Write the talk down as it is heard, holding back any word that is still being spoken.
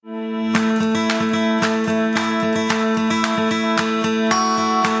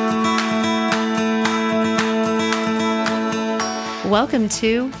Welcome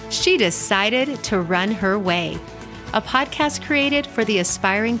to She Decided to Run Her Way, a podcast created for the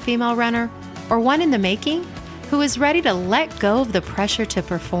aspiring female runner or one in the making who is ready to let go of the pressure to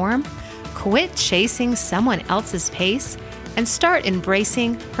perform, quit chasing someone else's pace, and start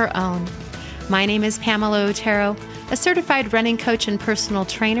embracing her own. My name is Pamela Otero, a certified running coach and personal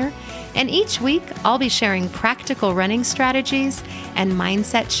trainer, and each week I'll be sharing practical running strategies and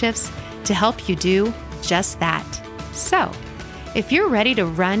mindset shifts to help you do just that. So, if you're ready to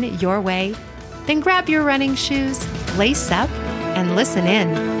run your way, then grab your running shoes, lace up, and listen in.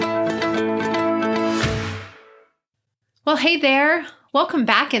 Well, hey there. Welcome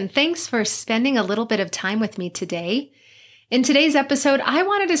back, and thanks for spending a little bit of time with me today. In today's episode, I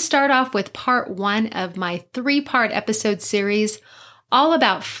wanted to start off with part one of my three-part episode series, all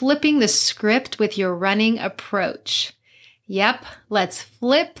about flipping the script with your running approach. Yep, let's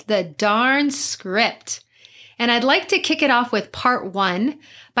flip the darn script. And I'd like to kick it off with part one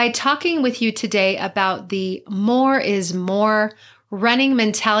by talking with you today about the more is more running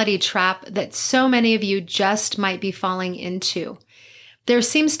mentality trap that so many of you just might be falling into. There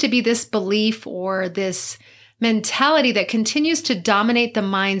seems to be this belief or this mentality that continues to dominate the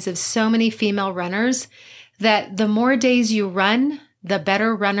minds of so many female runners that the more days you run, the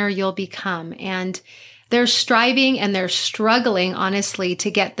better runner you'll become. And they're striving and they're struggling, honestly,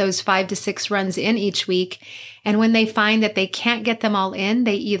 to get those 5 to 6 runs in each week. And when they find that they can't get them all in,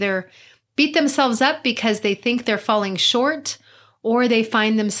 they either beat themselves up because they think they're falling short, or they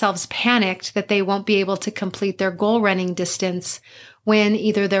find themselves panicked that they won't be able to complete their goal running distance when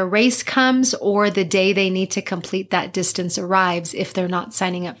either their race comes or the day they need to complete that distance arrives if they're not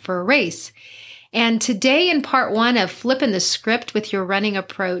signing up for a race. And today in part one of Flipping the Script with Your Running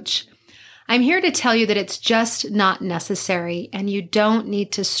Approach, I'm here to tell you that it's just not necessary, and you don't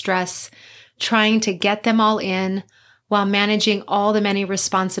need to stress trying to get them all in while managing all the many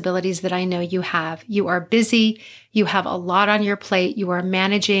responsibilities that I know you have. You are busy. You have a lot on your plate. You are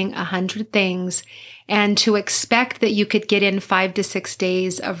managing 100 things, and to expect that you could get in 5 to 6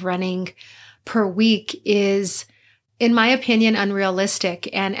 days of running per week is, in my opinion, unrealistic.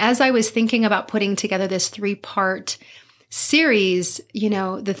 And as I was thinking about putting together this 3-part series,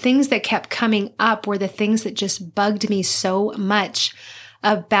 the things that kept coming up were the things that just bugged me so much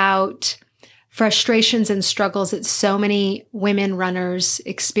about frustrations and struggles that so many women runners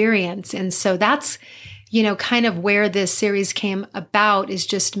experience. And so that's, kind of where this series came about, is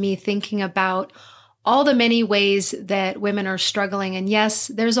just me thinking about all the many ways that women are struggling. And yes,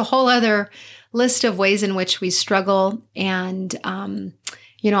 there's a whole other list of ways in which we struggle. And,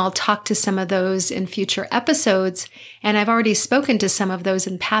 I'll talk to some of those in future episodes. And I've already spoken to some of those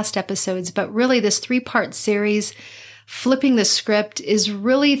in past episodes. But really, this 3-part series, Flipping the Script, is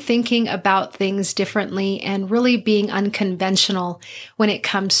really thinking about things differently and really being unconventional when it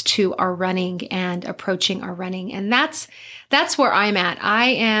comes to our running and approaching our running. And that's where I'm at. I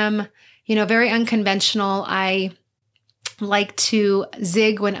am, very unconventional. I like to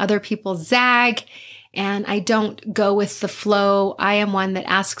zig when other people zag, and I don't go with the flow. I am one that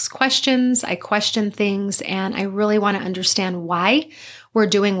asks questions. I question things, and I really want to understand why we're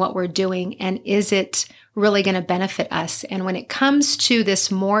doing what we're doing, and is it really going to benefit us? And when it comes to this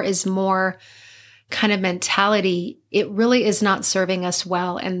more is more kind of mentality, it really is not serving us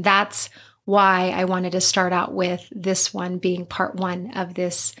well. And that's why I wanted to start out with this one being part one of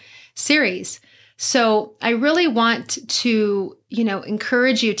this series. So I really want to,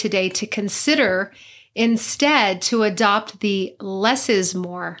 encourage you today to consider instead to adopt the less is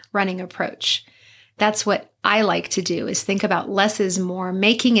more running approach. That's what I like to do, is think about less is more,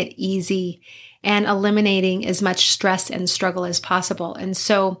 making it easy and eliminating as much stress and struggle as possible. And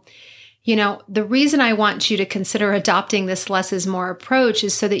so, the reason I want you to consider adopting this less is more approach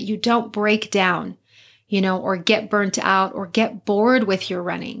is so that you don't break down, or get burnt out or get bored with your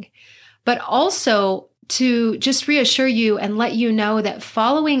running, but also to just reassure you and let you know that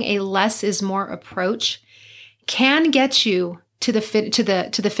following a less is more approach can get you to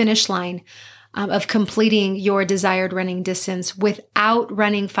the finish line of completing your desired running distance without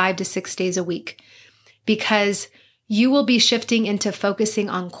running 5 to 6 days a week, because you will be shifting into focusing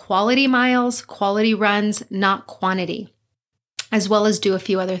on quality miles, quality runs, not quantity, as well as do a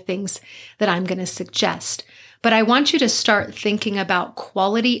few other things that I'm going to suggest. But I want you to start thinking about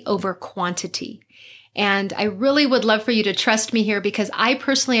quality over quantity. And I really would love for you to trust me here, because I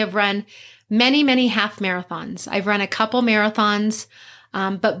personally have run many, many half marathons. I've run a couple marathons,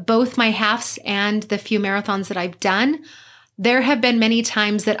 but both my halves and the few marathons that I've done, there have been many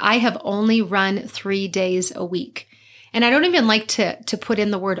times that I have only run 3 days a week. And I don't even like to put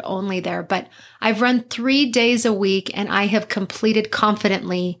in the word only there, but I've run 3 days a week and I have completed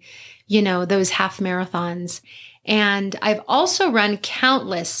confidently, those half marathons. And I've also run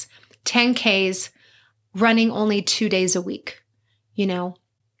countless 10Ks running only 2 days a week,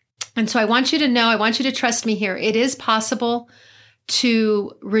 And so I want you to trust me here. It is possible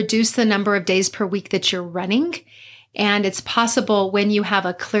to reduce the number of days per week that you're running. And it's possible when you have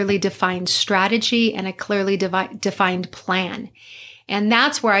a clearly defined strategy and a clearly defined plan. And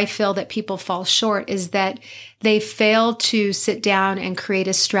that's where I feel that people fall short, is that they fail to sit down and create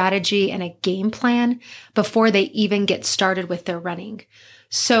a strategy and a game plan before they even get started with their running.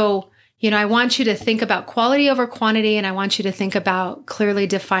 So, I want you to think about quality over quantity, and I want you to think about clearly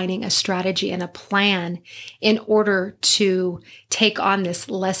defining a strategy and a plan in order to take on this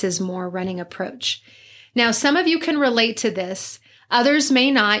less is more running approach. Now, some of you can relate to this. Others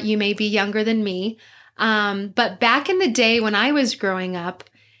may not. You may be younger than me. But back in the day when I was growing up,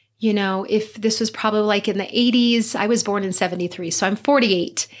 if this was probably like in the 80s, I was born in 73, so I'm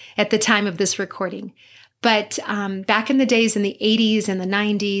 48 at the time of this recording. But back in the days in the 80s and the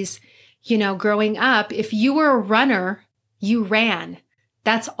 90s, growing up, if you were a runner, you ran.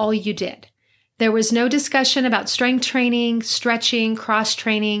 That's all you did. There was no discussion about strength training, stretching, cross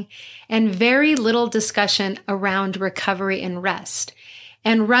training, and very little discussion around recovery and rest.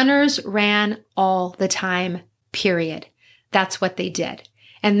 And runners ran all the time, period. That's what they did.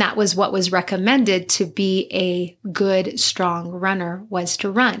 And that was what was recommended to be a good, strong runner, was to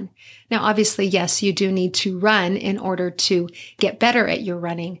run. Now, obviously, yes, you do need to run in order to get better at your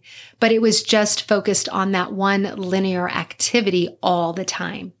running, but it was just focused on that one linear activity all the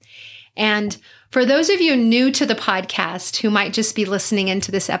time. And for those of you new to the podcast who might just be listening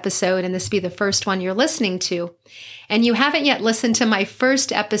into this episode and this be the first one you're listening to, and you haven't yet listened to my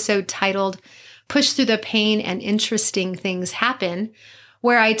first episode titled Push Through the Pain and Interesting Things Happen,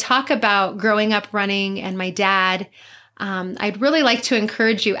 where I talk about growing up running and my dad, I'd really like to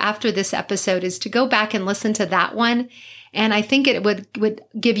encourage you after this episode is to go back and listen to that one. And I think it would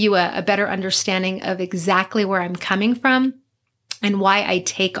give you a better understanding of exactly where I'm coming from and why I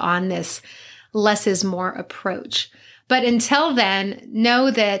take on this less is more approach. But until then, know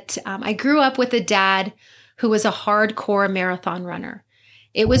that I grew up with a dad who was a hardcore marathon runner.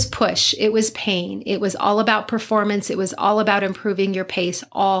 It was push. It was pain. It was all about performance. It was all about improving your pace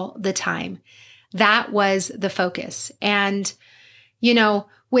all the time. That was the focus. And,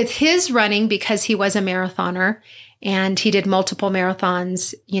 with his running, because he was a marathoner and he did multiple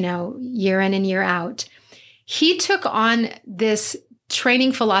marathons, year in and year out, he took on this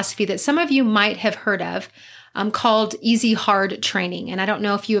training philosophy that some of you might have heard of, called easy hard training. And I don't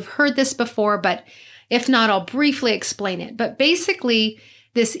know if you have heard this before, but if not, I'll briefly explain it. But basically,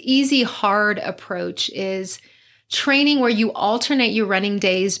 this easy hard approach is training where you alternate your running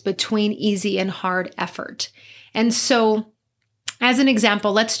days between easy and hard effort. And so, as an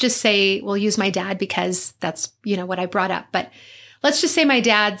example, let's just say, we'll use my dad because that's, what I brought up. But let's just say my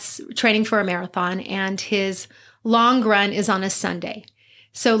dad's training for a marathon and his long run is on a Sunday.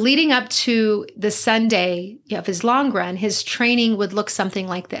 So leading up to the Sunday of his long run, his training would look something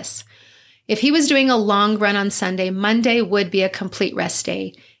like this. If he was doing a long run on Sunday, Monday would be a complete rest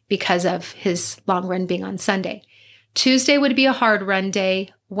day because of his long run being on Sunday. Tuesday would be a hard run day.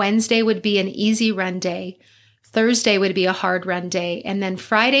 Wednesday would be an easy run day. Thursday would be a hard run day. And then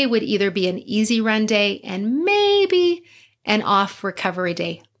Friday would either be an easy run day and maybe an off recovery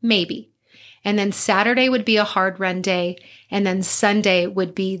day, maybe. And then Saturday would be a hard run day. And then Sunday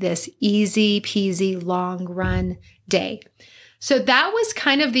would be this easy peasy long run day. So that was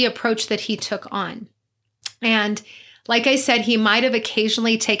kind of the approach that he took on. And like I said, he might have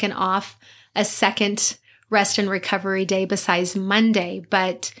occasionally taken off a second rest and recovery day besides Monday,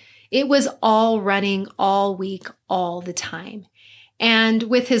 but it was all running all week, all the time. And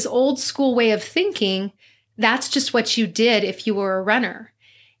with his old school way of thinking, that's just what you did if you were a runner.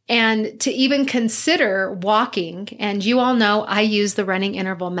 And to even consider walking, and you all know I use the running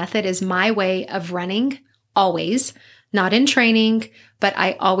interval method as my way of running, always. Not in training, but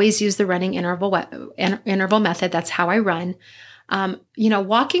I always use the running interval method. That's how I run.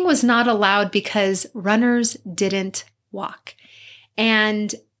 Walking was not allowed because runners didn't walk.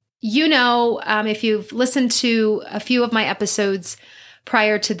 And, if you've listened to a few of my episodes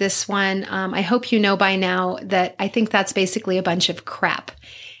prior to this one, I hope you know by now that I think that's basically a bunch of crap.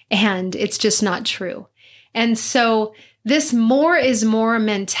 And it's just not true. And so this more is more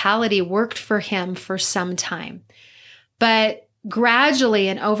mentality worked for him for some time. But gradually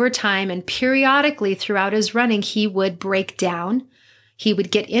and over time and periodically throughout his running, he would break down. he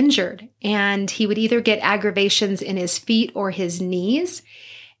would get injured, and he would either get aggravations in his feet or his knees.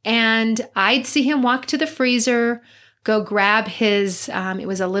 And I'd see him walk to the freezer, go grab his, it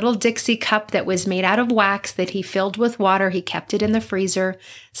was a little Dixie cup that was made out of wax that he filled with water. He kept it in the freezer.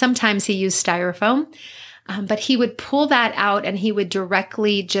 Sometimes he used styrofoam, but he would pull that out and he would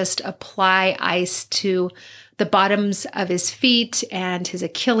directly just apply ice to the bottoms of his feet and his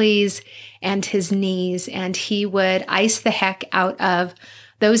Achilles and his knees. And he would ice the heck out of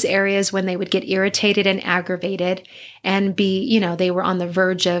those areas when they would get irritated and aggravated and be, they were on the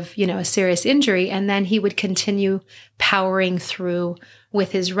verge of, a serious injury. And then he would continue powering through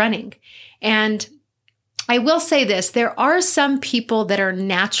with his running. And I will say this, there are some people that are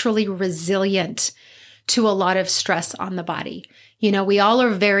naturally resilient to a lot of stress on the body. We all are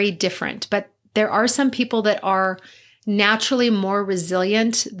very different, but there are some people that are naturally more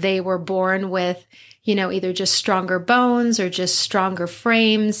resilient. They were born with, either just stronger bones or just stronger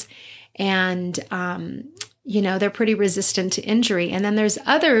frames. And, they're pretty resistant to injury. And then there's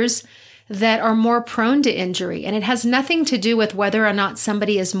others that are more prone to injury. And it has nothing to do with whether or not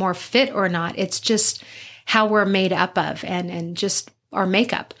somebody is more fit or not. It's just how we're made up of and just our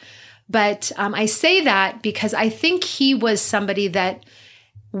makeup. But I say that because I think he was somebody that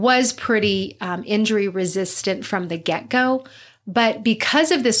was pretty injury resistant from the get-go. But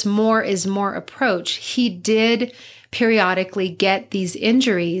because of this more is more approach, he did periodically get these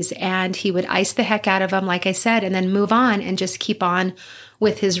injuries, and he would ice the heck out of them, like I said, and then move on and just keep on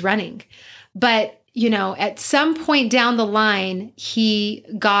with his running. But, at some point down the line, he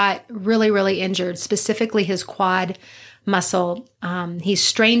got really, really injured, specifically his quad muscle. He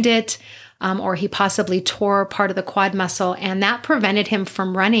strained it, or he possibly tore part of the quad muscle, and that prevented him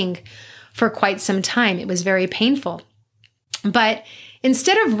from running for quite some time. It was very painful. But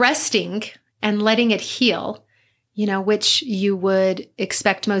instead of resting and letting it heal, which you would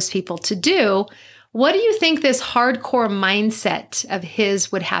expect most people to do, what do you think this hardcore mindset of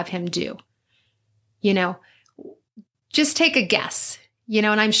his would have him do? Just take a guess, and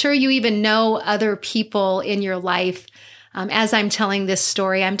I'm sure you even know other people in your life. As I'm telling this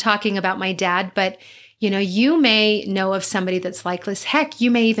story, I'm talking about my dad, but you may know of somebody that's like this. Heck,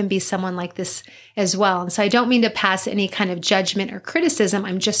 you may even be someone like this as well. And so I don't mean to pass any kind of judgment or criticism.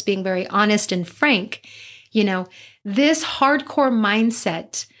 I'm just being very honest and frank. This hardcore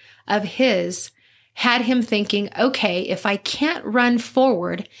mindset of his had him thinking, okay, if I can't run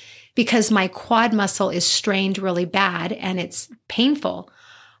forward because my quad muscle is strained really bad and it's painful,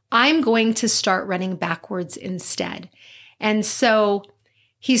 I'm going to start running backwards instead. And so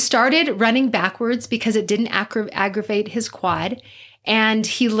he started running backwards because it didn't aggravate his quad. And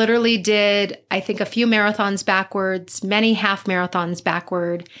he literally did, I think, a few marathons backwards, many half marathons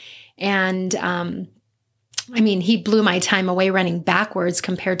backward. And he blew my time away running backwards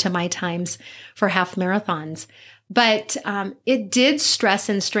compared to my times for half marathons. But it did stress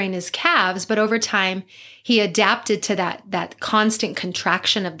and strain his calves. But over time, he adapted to that constant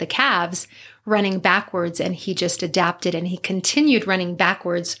contraction of the calves running backwards, and he just adapted and he continued running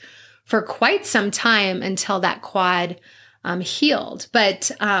backwards for quite some time until that quad healed.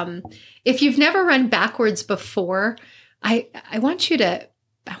 But if you've never run backwards before, I want to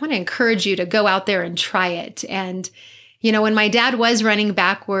encourage you to go out there and try it. And when my dad was running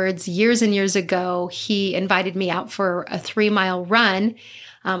backwards years and years ago, he invited me out for a 3-mile run.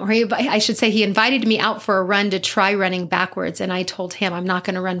 He invited me out for a run to try running backwards. And I told him I'm not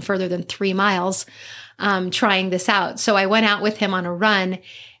going to run further than 3 miles trying this out. So I went out with him on a run,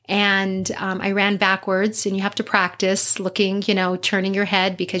 and I ran backwards, and you have to practice looking, turning your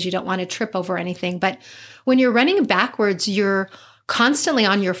head because you don't want to trip over anything. But when you're running backwards, you're constantly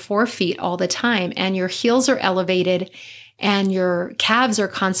on your forefeet all the time, and your heels are elevated and your calves are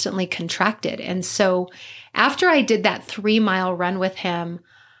constantly contracted. And so after I did that 3-mile run with him,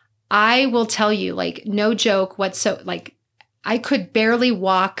 I will tell you, no joke I could barely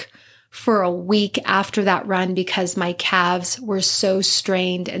walk for a week after that run because my calves were so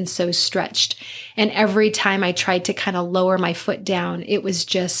strained and so stretched. And every time I tried to kind of lower my foot down, it was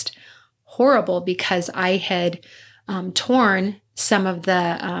just horrible because I had torn some of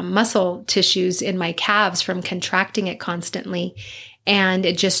the muscle tissues in my calves from contracting it constantly. And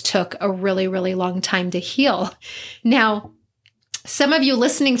it just took a really, really long time to heal. Now, some of you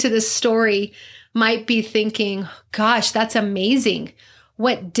listening to this story might be thinking, gosh, that's amazing.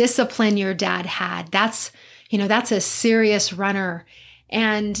 What discipline your dad had. That's a serious runner.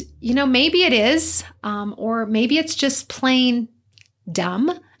 And, maybe it is, or maybe it's just plain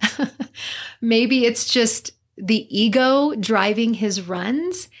dumb. Maybe it's just the ego driving his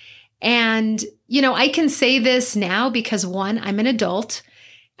runs. And, I can say this now because one, I'm an adult.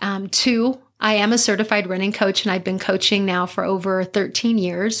 Two, I am a certified running coach and I've been coaching now for over 13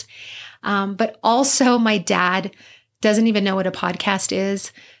 years. But also my dad doesn't even know what a podcast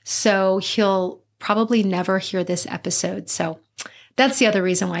is. So he'll probably never hear this episode. So that's the other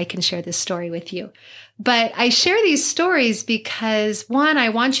reason why I can share this story with you. But I share these stories because one, I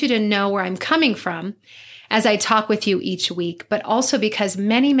want you to know where I'm coming from as I talk with you each week, but also because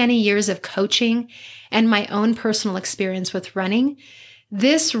many, many years of coaching and my own personal experience with running,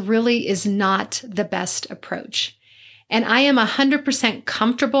 this really is not the best approach. And I am 100%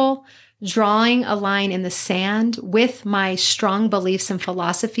 comfortable drawing a line in the sand with my strong beliefs and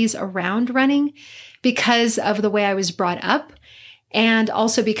philosophies around running because of the way I was brought up and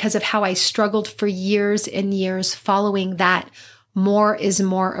also because of how I struggled for years and years following that more is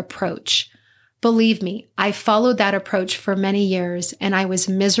more approach. Believe me, I followed that approach for many years and I was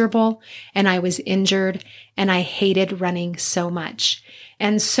miserable and I was injured and I hated running so much.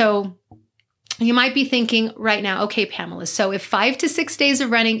 And so you might be thinking right now, okay, Pamela, so if 5 to 6 days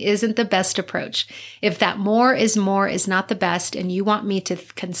of running isn't the best approach, if that more is not the best, and you want me to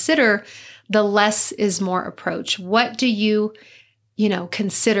consider the less is more approach, what do you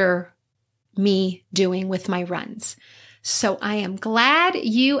consider me doing with my runs? So I am glad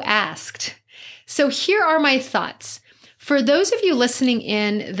you asked. So here are my thoughts. For those of you listening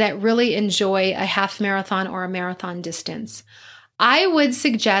in that really enjoy a half marathon or a marathon distance, I would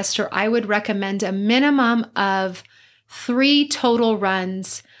suggest or I would recommend a minimum of 3 total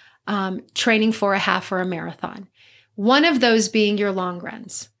runs training for a half or a marathon. One of those being your long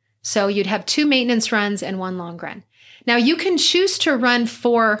runs. So you'd have 2 maintenance runs and 1 long run. Now you can choose to run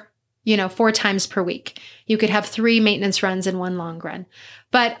 4 times per week. You could have 3 maintenance runs and 1 long run.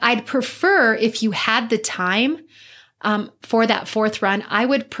 But I'd prefer if you had the time for that 4th run, I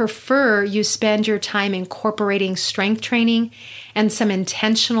would prefer you spend your time incorporating strength training and some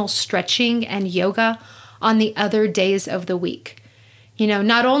intentional stretching and yoga on the other days of the week.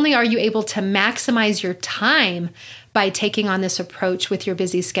 Not only are you able to maximize your time by taking on this approach with your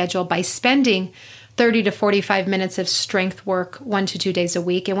busy schedule by spending 30 to 45 minutes of strength work 1 to 2 days a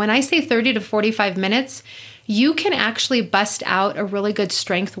week. And when I say 30 to 45 minutes, you can actually bust out a really good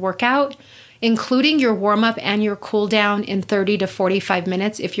strength workout, including your warm-up and your cool down in 30 to 45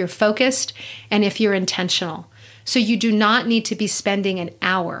 minutes if you're focused and if you're intentional. So you do not need to be spending an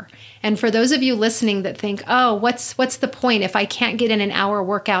hour. And for those of you listening that think, oh, what's the point? If I can't get in an hour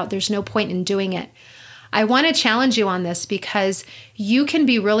workout, there's no point in doing it. I want to challenge you on this because you can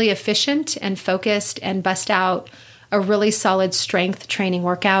be really efficient and focused and bust out a really solid strength training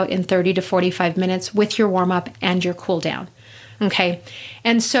workout in 30 to 45 minutes with your warm-up and your cool down. Okay.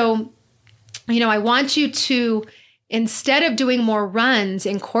 And so, I want you to, instead of doing more runs,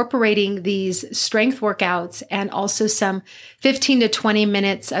 incorporating these strength workouts and also some 15 to 20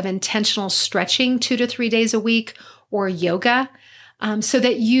 minutes of intentional stretching 2 to 3 days a week or yoga, so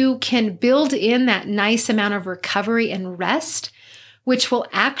that you can build in that nice amount of recovery and rest, which will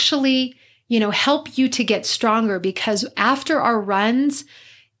actually, help you to get stronger because after our runs,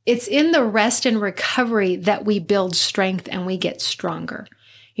 it's in the rest and recovery that we build strength and we get stronger.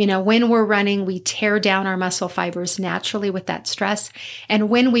 When we're running, we tear down our muscle fibers naturally with that stress. And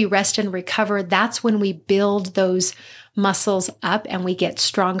when we rest and recover, that's when we build those muscles up and we get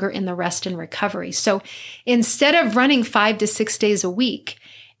stronger in the rest and recovery. So instead of running 5 to 6 days a week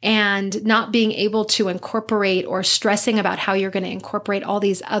and not being able to incorporate or stressing about how you're going to incorporate all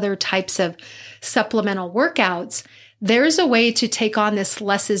these other types of supplemental workouts, there's a way to take on this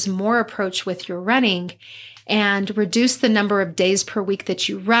less is more approach with your running and reduce the number of days per week that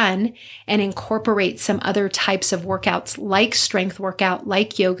you run and incorporate some other types of workouts like strength workout,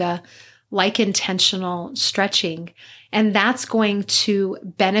 like yoga, like intentional stretching. And that's going to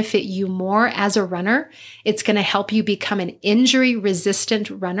benefit you more as a runner. It's going to help you become an injury-resistant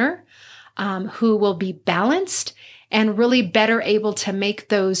runner who will be balanced and really better able to make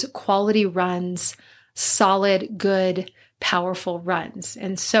those quality runs, solid, good, powerful runs.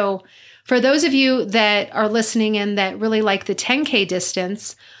 And so for those of you that are listening and that really like the 10K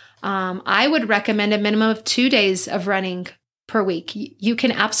distance, I would recommend a minimum of 2 days of running per week. You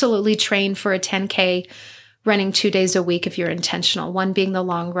can absolutely train for a 10K running 2 days a week if you're intentional, one being the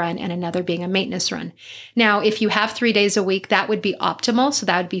long run and another being a maintenance run. Now, if you have 3 days a week, that would be optimal. So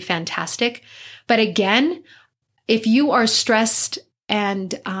that would be fantastic. But again, if you are stressed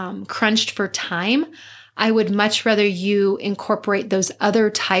and crunched for time, I would much rather you incorporate those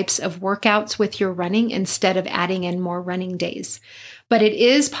other types of workouts with your running instead of adding in more running days. But it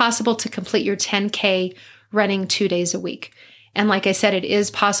is possible to complete your 10K running 2 days a week. And like I said, it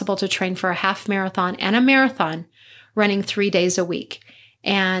is possible to train for a half marathon and a marathon running 3 days a week.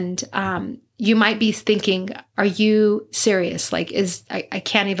 And you might be thinking, are you serious? Like, I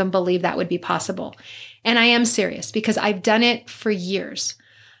can't even believe that would be possible. And I am serious because I've done it for years.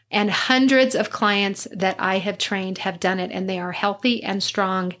 And hundreds of clients that I have trained have done it, and they are healthy and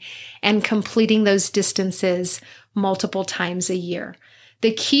strong and completing those distances multiple times a year.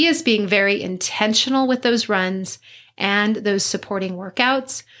 The key is being very intentional with those runs and those supporting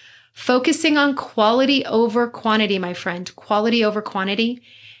workouts, focusing on quality over quantity, my friend, quality over quantity.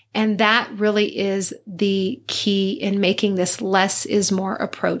 And that really is the key in making this less is more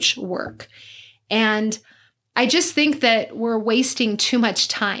approach work. And I just think that we're wasting too much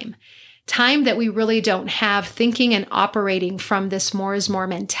time that we really don't have, thinking and operating from this more is more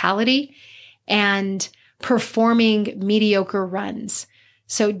mentality and performing mediocre runs.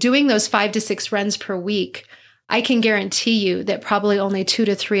 So doing those 5 to 6 runs per week, I can guarantee you that probably only 2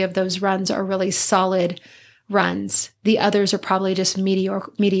 to 3 of those runs are really solid runs. The others are probably just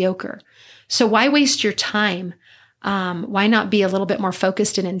mediocre. So why waste your time? Why not be a little bit more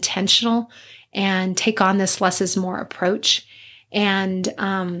focused and intentional and take on this less is more approach and,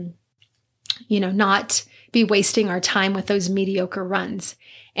 not be wasting our time with those mediocre runs.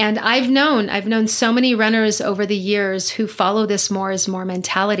 And I've known so many runners over the years who follow this more is more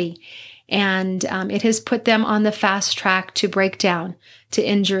mentality. And it has put them on the fast track to breakdown, to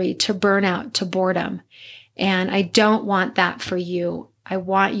injury, to burnout, to boredom. And I don't want that for you. I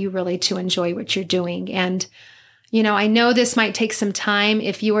want you really to enjoy what you're doing. And, I know this might take some time.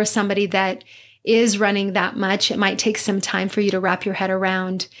 If you are somebody that is running that much, it might take some time for you to wrap your head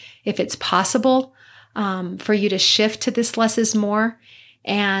around if it's possible for you to shift to this less is more.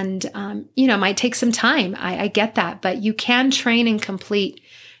 And, it might take some time. I get that, but you can train and complete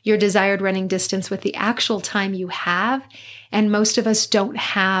your desired running distance with the actual time you have. And most of us don't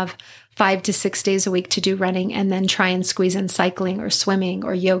have 5 to 6 days a week to do running and then try and squeeze in cycling or swimming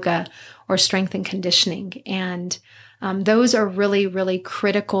or yoga or strength and conditioning. And those are really, really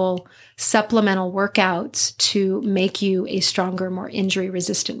critical supplemental workouts to make you a stronger, more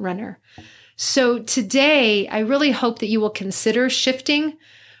injury-resistant runner. So today, I really hope that you will consider shifting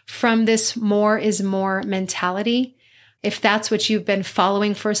from this more is more mentality. If that's what you've been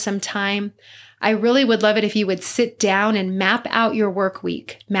following for some time, I really would love it if you would sit down and map out your work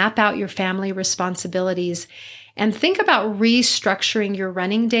week, map out your family responsibilities, and think about restructuring your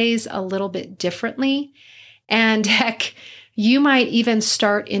running days a little bit differently. And heck, you might even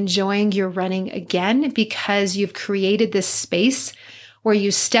start enjoying your running again because you've created this space where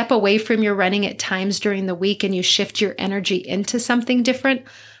you step away from your running at times during the week and you shift your energy into something different,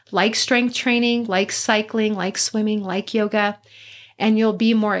 like strength training, like cycling, like swimming, like yoga. And you'll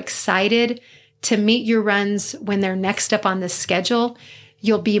be more excited to meet your runs when they're next up on the schedule.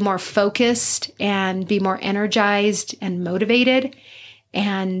 You'll be more focused and be more energized and motivated.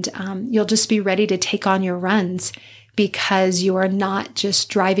 And you'll just be ready to take on your runs because you are not just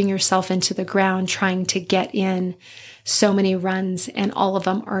driving yourself into the ground trying to get in so many runs, and all of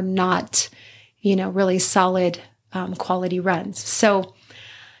them are not, really solid quality runs. So,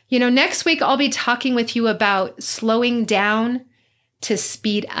 next week I'll be talking with you about slowing down to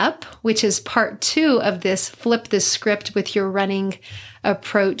speed up, which is part 2 of this Flip the Script with Your Running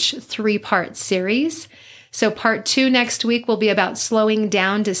Approach 3-part series. So part 2 next week will be about slowing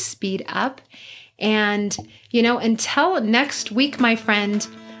down to speed up. And, until next week, my friend,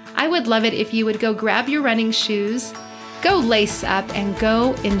 I would love it if you would go grab your running shoes, go lace up, and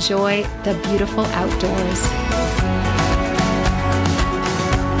go enjoy the beautiful outdoors.